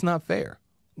 That's not fair.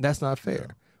 That's not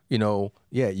fair. You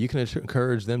can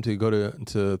encourage them to go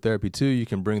to therapy too. You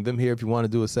can bring them here if you want to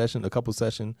do a couple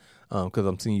session, because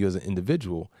I'm seeing you as an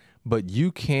individual. But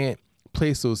you can't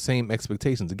place those same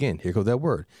expectations. Again, here goes that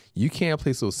word. You can't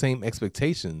place those same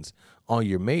expectations on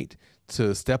your mate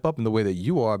to step up in the way that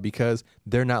you are because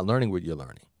they're not learning what you're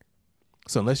learning.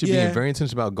 So unless you're being very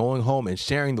intentional about going home and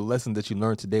sharing the lesson that you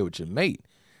learned today with your mate,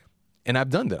 and I've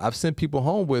done that. I've sent people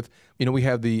home with, we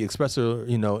have the expressor,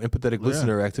 empathetic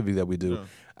listener activity that we do. Yeah.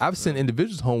 I've sent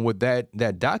individuals home with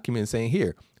that document saying,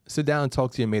 here, sit down and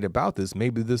talk to your mate about this.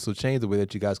 Maybe this will change the way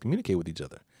that you guys communicate with each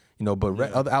other.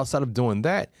 Outside of doing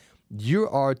that, you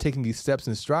are taking these steps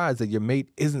and strides that your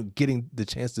mate isn't getting the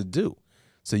chance to do.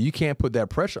 So you can't put that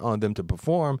pressure on them to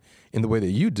perform in the way that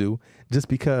you do just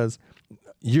because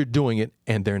you're doing it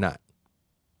and they're not.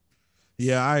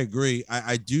 Yeah, I agree.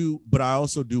 I do, but I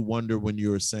also do wonder when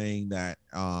you're saying that,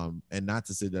 and not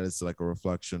to say that it's like a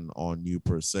reflection on you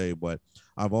per se, but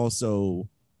I've also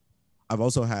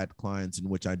had clients in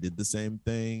which I did the same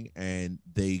thing, and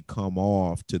they come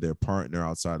off to their partner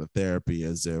outside of therapy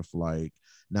as if like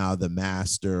now the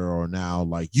master, or now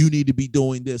like you need to be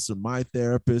doing this, and my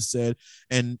therapist said,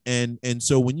 and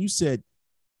so when you said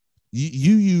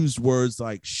you used words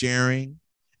like sharing,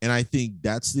 and I think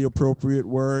that's the appropriate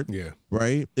word. Yeah.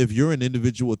 Right. If you're in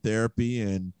individual therapy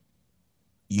and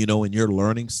and you're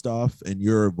learning stuff and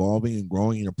you're evolving and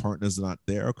growing and your partner's not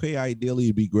there, okay, ideally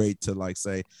it'd be great to like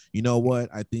say, you know what,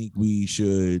 I think we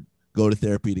should go to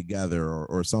therapy together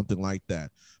or something like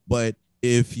that. But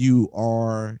if you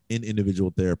are in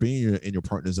individual therapy and your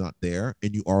partner's not there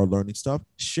and you are learning stuff,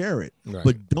 share it. Right.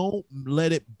 But don't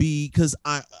let it be, because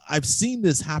I've seen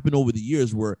this happen over the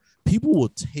years where people will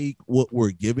take what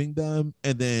we're giving them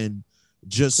and then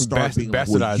just start being like,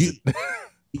 well,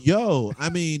 yo, I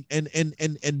mean,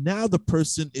 and now the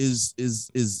person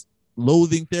is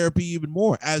loathing therapy even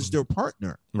more as their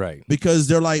partner. Right. Because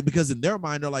in their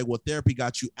mind, they're like, well, therapy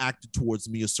got you acted towards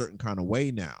me a certain kind of way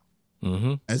now.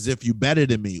 Mm-hmm. As if you better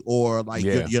than me, or like,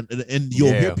 and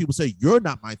you'll hear people say, you're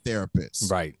not my therapist.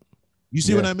 Right. You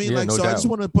see what I mean? Yeah, Like, no so doubt.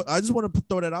 I just want to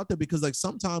throw that out there because like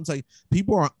sometimes like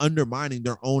people are undermining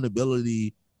their own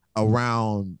ability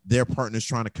around their partners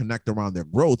trying to connect around their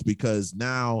growth because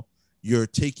now you're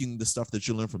taking the stuff that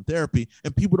you learn from therapy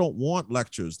and people don't want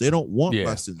lectures. They don't want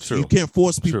lessons. True. You can't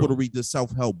force people True. to read the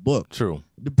self-help book. True.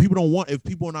 The people don't want, if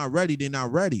people are not ready, they're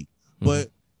not ready.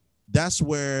 But that's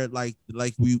where like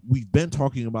we've been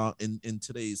talking about in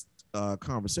today's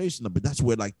conversation, but that's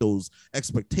where like those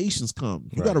expectations come.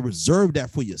 You got to reserve that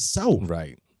for yourself.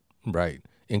 Right.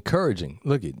 Encouraging.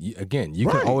 Look at again. You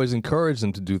can always encourage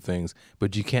them to do things,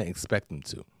 but you can't expect them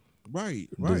to. Right.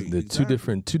 The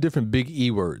Exactly. two different big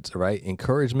E words. Right.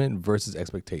 Encouragement versus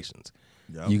expectations.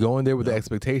 Yep. You go in there with the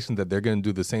expectation that they're going to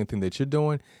do the same thing that you're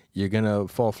doing, you're going to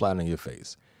fall flat on your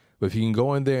face. But if you can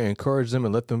go in there and encourage them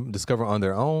and let them discover on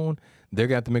their own, they're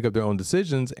going to have to make up their own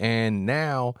decisions. And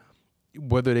now,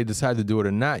 whether they decide to do it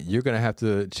or not, you're going to have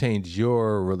to change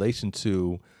your relation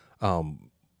to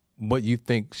what you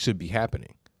think should be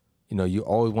happening. You know, you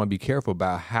always want to be careful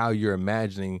about how you're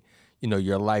imagining, you know,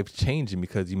 your life changing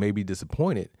because you may be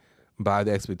disappointed by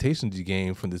the expectations you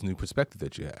gain from this new perspective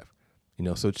that you have. You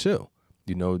know, so chill.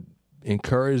 You know,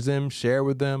 encourage them, share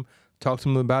with them, talk to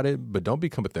them about it, but don't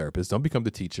become a therapist. Don't become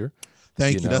the teacher.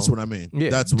 Thank you. know? That's what I mean.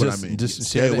 Yeah, that's what I mean. Just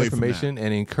Stay share the away from information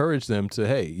and encourage them to,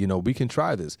 hey, you know, we can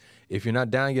try this. If you're not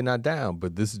down, you're not down.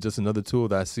 But this is just another tool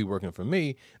that I see working for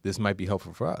me. This might be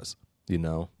helpful for us. You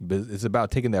know, but it's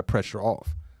about taking that pressure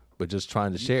off, but just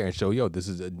trying to share and show, yo, this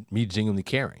is me genuinely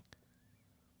caring.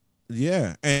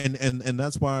 Yeah, and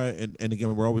that's why, and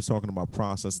again, we're always talking about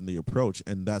processing the approach,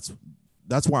 and that's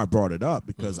why I brought it up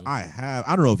because I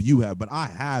don't know if you have, but I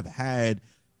have had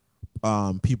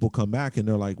people come back and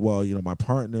they're like, well, you know, my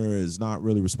partner is not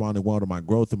really responding well to my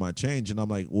growth and my change, and I'm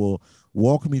like, well,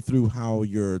 walk me through how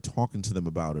you're talking to them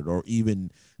about it or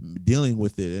even dealing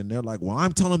with it, and they're like, well,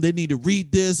 I'm telling them they need to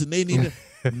read this and they need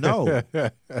to. No,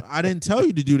 I didn't tell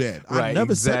you to do that. Right, I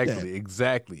never said that.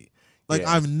 Exactly. Like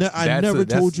yeah. I never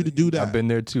told you to do that. I've been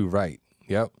there too. Right.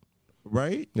 Yep.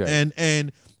 Right. Yeah.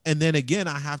 And then again,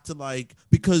 I have to like,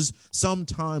 because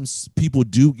sometimes people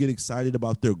do get excited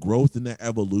about their growth and their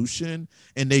evolution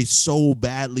and they so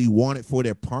badly want it for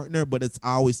their partner, but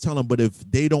I always tell them, but if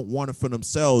they don't want it for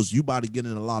themselves, you about to get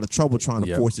in a lot of trouble trying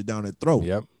to force it down their throat.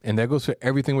 Yep. And that goes for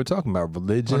everything we're talking about: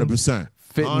 religion, 100%,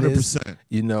 fitness, 100%.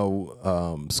 You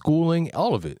know, schooling,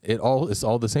 all of it. It's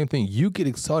all the same thing. You get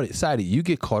excited, you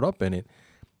get caught up in it.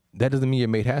 That doesn't mean your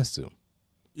mate has to.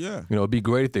 Yeah. You know, it'd be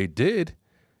great if they did.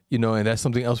 You know, and that's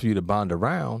something else for you to bond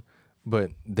around,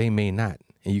 but they may not,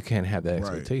 and you can't have that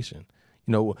expectation.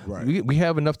 You know, we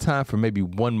have enough time for maybe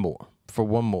one more.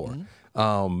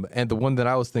 And the one that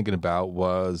I was thinking about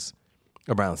was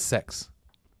around sex.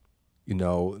 You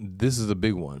know, this is a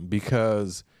big one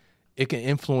because it can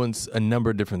influence a number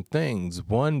of different things.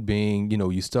 One being, you know,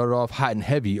 you start off hot and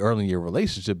heavy early in your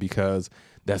relationship because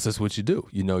that's just what you do.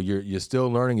 You know, you're still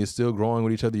learning, you're still growing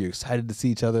with each other, you're excited to see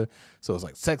each other. So it's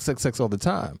like sex all the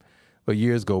time. But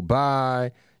years go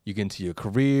by, you get into your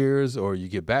careers, or you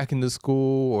get back into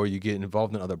school, or you get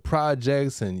involved in other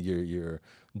projects, and you're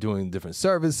doing different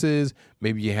services.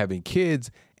 Maybe you're having kids,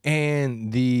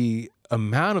 and the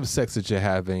amount of sex that you're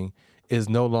having is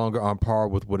no longer on par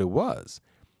with what it was.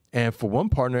 And for one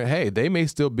partner, hey, they may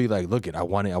still be like, look, I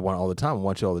want it all the time. I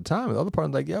want you all the time. And the other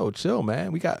partner's like, yo, chill,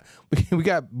 man. We got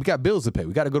bills to pay.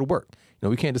 We got to go to work. You know,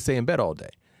 we can't just stay in bed all day.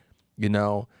 You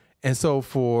know? And so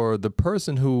for the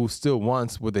person who still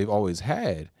wants what they've always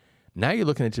had, now you're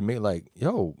looking at your mate like,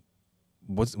 yo,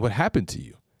 what happened to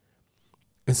you?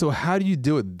 And so how do you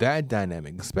deal with that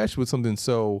dynamic, especially with something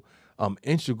so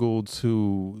integral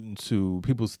to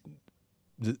people's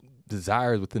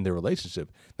desires within their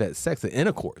relationship, that sex, the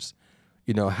intercourse?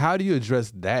 You know, how do you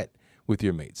address that with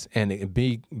your mates and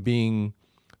being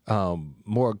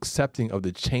more accepting of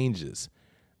the changes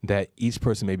that each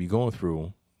person may be going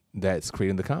through that's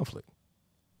creating the conflict?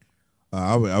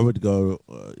 I would go,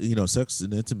 you know, sex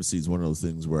and intimacy is one of those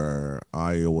things where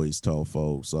I always tell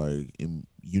folks, like,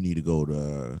 you need to go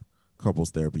to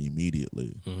couples therapy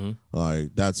immediately.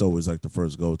 Like, that's always like the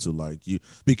first go-to, like,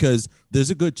 because there's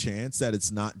a good chance that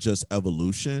it's not just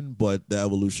evolution, but the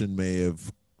evolution may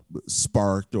have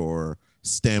sparked or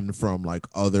stemmed from like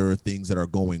other things that are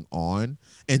going on.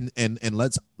 And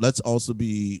let's also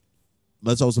be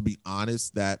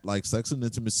honest that like sex and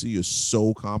intimacy is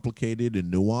so complicated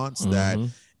and nuanced that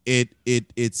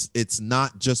it's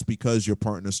not just because your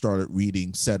partner started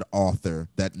reading said author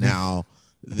that now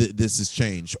this has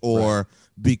changed, or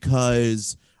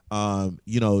because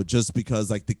you know, just because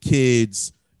like the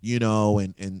kids, you know,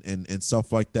 and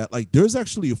stuff like that. Like there's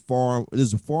actually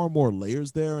there's far more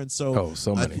layers there. And so,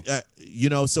 so many, you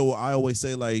know, so I always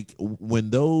say like when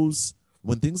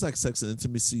things like sex and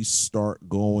intimacy start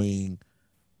going,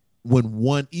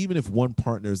 even if one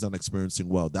partner is not experiencing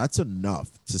well, that's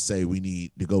enough to say we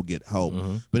need to go get help.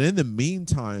 But in the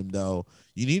meantime, though,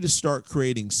 you need to start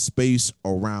creating space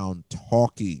around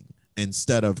talking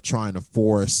instead of trying to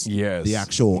force the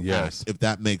actual act, if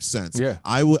that makes sense. Yeah.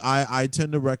 I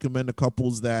tend to recommend to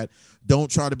couples that don't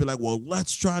try to be like, well,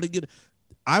 let's try to get.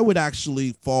 I would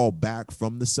actually fall back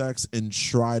from the sex and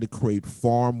try to create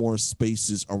far more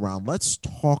spaces around. Let's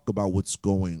talk about what's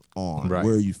going on. Right.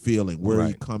 Where are you feeling? Where are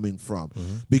you coming from?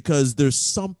 Because there's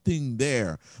something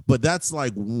there. But that's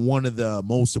like one of the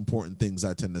most important things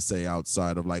I tend to say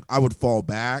outside of like, I would fall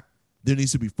back. There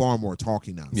needs to be far more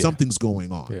talking now. Yeah. Something's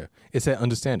going on. Yeah. It's that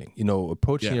understanding, you know,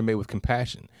 approaching your mate with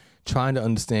compassion, trying to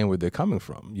understand where they're coming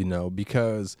from, you know,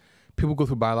 because people go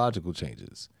through biological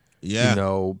changes. Yeah. You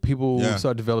know, people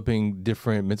start developing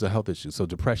different mental health issues. So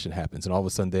depression happens, and all of a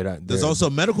sudden there's also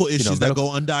medical issues that go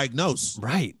undiagnosed.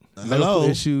 Right. Medical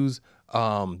issues,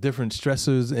 different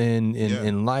stressors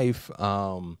in life.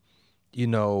 You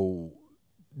know,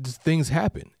 just things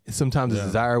happen. Sometimes the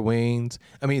desire wanes.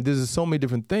 I mean, there's so many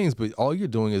different things, but all you're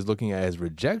doing is looking at as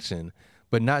rejection,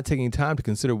 but not taking time to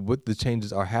consider what the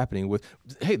changes are happening with.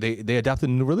 Hey, they adopted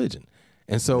a new religion,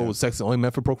 and so sex is only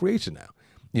meant for procreation now.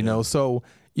 You know, so.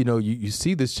 You know, you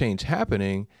see this change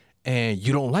happening and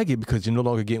you don't like it because you're no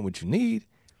longer getting what you need.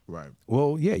 Right.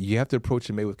 Well, yeah, you have to approach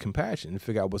your mate with compassion and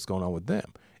figure out what's going on with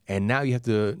them. And now you have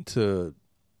to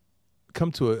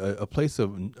come to a place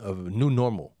of new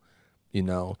normal. You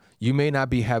know, you may not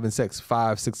be having sex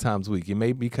 5-6 times a week. You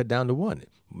may be cut down to one.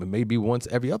 It may be once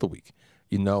every other week,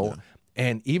 you know.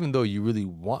 And even though you really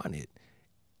want it,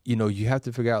 you know, you have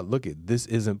to figure out, look, this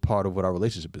isn't part of what our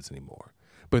relationship is anymore.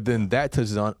 But then that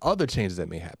touches on other changes that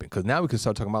may happen, because now we can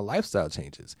start talking about lifestyle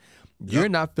changes. You're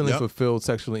not feeling fulfilled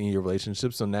sexually in your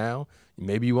relationship, so now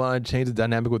maybe you want to change the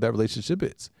dynamic of what that relationship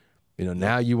is. You know,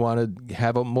 now you want to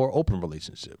have a more open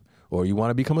relationship, or you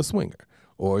want to become a swinger,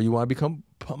 or you want to become,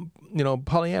 you know,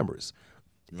 polyamorous.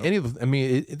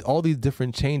 All these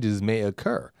different changes may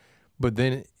occur, but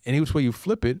then any which way you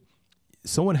flip it,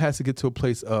 someone has to get to a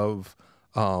place of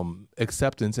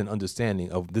acceptance and understanding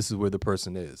of this is where the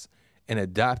person is. And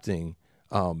adopting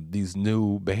these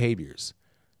new behaviors,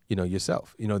 you know,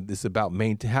 yourself. You know, it's about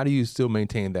how do you still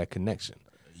maintain that connection?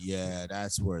 Yeah,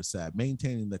 that's where it's at.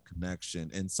 Maintaining the connection.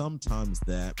 And sometimes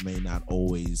that may not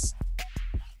always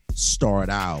start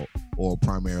out or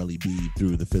primarily be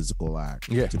through the physical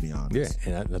act, to be honest.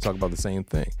 Yeah, and I talk about the same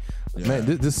thing. Man,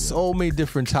 there's so many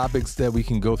different topics that we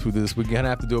can go through this. We're going to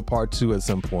have to do a part 2 at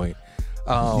some point.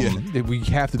 We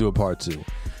have to do a part 2.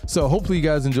 So hopefully you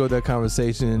guys enjoyed that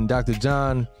conversation. Dr.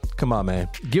 John, come on, man.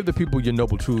 Give the people your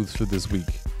noble truths for this week.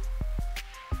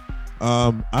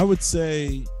 I would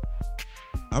say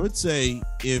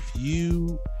if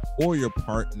you or your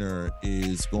partner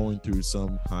is going through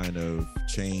some kind of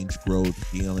change,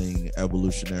 growth, healing,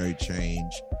 evolutionary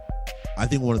change, I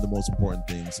think one of the most important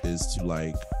things is to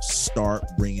like start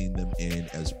bringing them in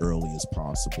as early as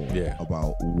possible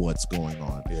about what's going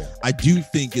on. I do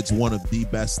think it's one of the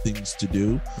best things to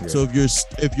do. So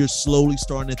if you're slowly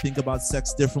starting to think about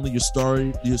sex differently, you're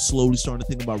slowly starting to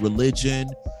think about religion,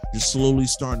 you're slowly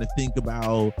starting to think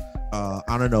about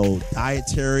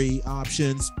dietary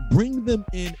options, bring them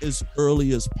in as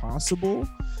early as possible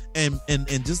and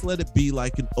just let it be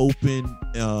like an open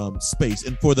space.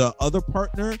 And for the other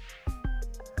partner,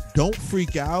 don't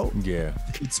freak out.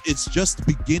 It's just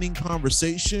beginning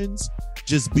conversations.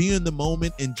 Just be in the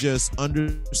moment and just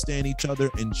understand each other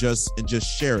and just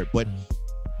share it. But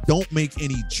don't make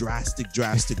any drastic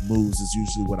moves is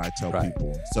usually what I tell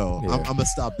people. So I'm gonna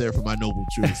stop there for my noble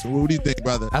truth. So what do you think,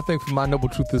 brother? I think for my noble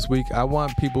truth this week, I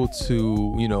want people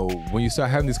to, you know, when you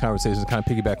start having these conversations, kind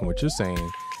of piggyback on what you're saying,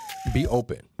 be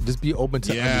open. Just be open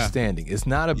to understanding. It's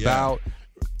not about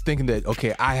thinking that,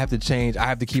 okay, I have to change, I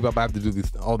have to keep up, I have to do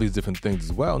all these different things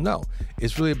as well. No,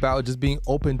 it's really about just being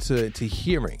open to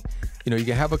hearing. You know, you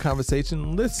can have a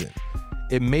conversation, listen.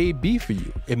 It may be for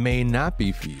you, it may not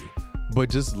be for you,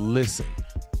 but just listen.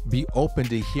 Be open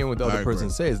to hearing what the other person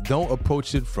says. Don't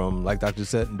approach it from, like Dr.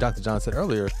 John said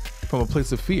earlier, from a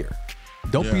place of fear.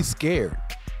 Don't be scared.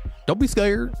 Don't be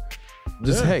scared.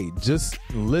 Just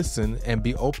listen and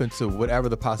be open to whatever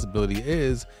the possibility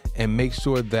is, and make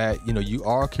sure that, you know, you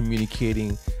are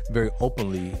communicating very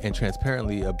openly and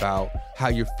transparently about how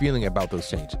you're feeling about those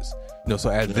changes. You know, so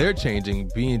as they're changing,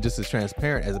 being just as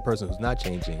transparent as a person who's not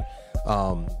changing,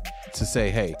 to say,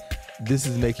 hey, this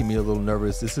is making me a little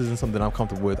nervous. This isn't something I'm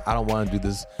comfortable with. I don't want to do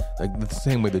this like the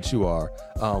same way that you are.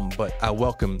 But I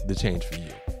welcome the change for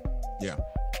you. Yeah.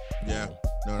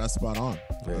 No, that's spot on.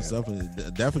 Yeah. That's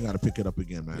definitely got to pick it up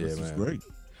again, man. This is great.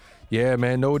 Yeah,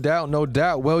 man, no doubt.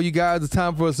 Well, you guys, it's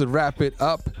time for us to wrap it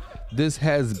up. This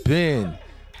has been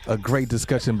a great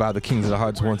discussion by the Kings of the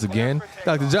Hearts once again.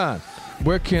 Dr. John,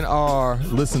 where can our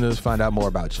listeners find out more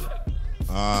about you?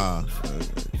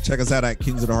 Check us out at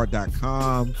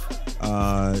kingsoftheheart.com.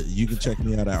 You can check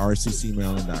me out at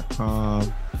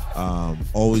rccmaryland.com.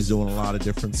 Always doing a lot of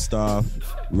different stuff.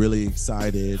 Really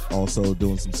excited. Also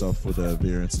doing some stuff for the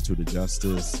Vera Institute of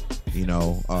Justice.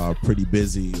 Pretty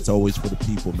busy. It's always for the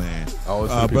people, man.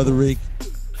 Brother Rick,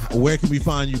 where can we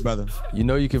find you, brother?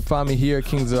 You can find me here at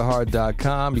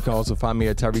kingsoftheheart.com. You can also find me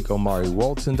at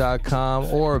TariiqOmariWalton.com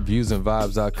or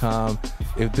viewsandvibes.com.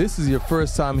 If this is your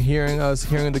first time hearing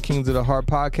the Kings of the Heart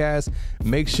podcast,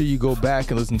 make sure you go back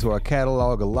and listen to our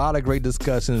catalog. A lot of great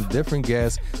discussions, different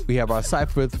guests. We have our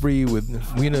Cypher 3 with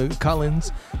Weena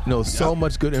Collins. So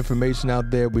much good information out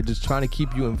there. We're just trying to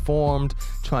keep you informed,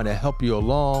 trying to help you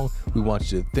along. We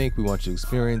want you to think, we want you to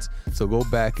experience. So go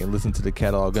back and listen to the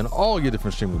catalog on all your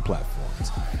different streaming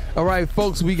platforms. All right,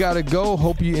 folks, we got to go.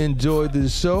 Hope you enjoyed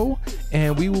this show,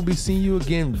 and we will be seeing you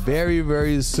again very,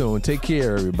 very soon. Take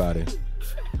care, everybody.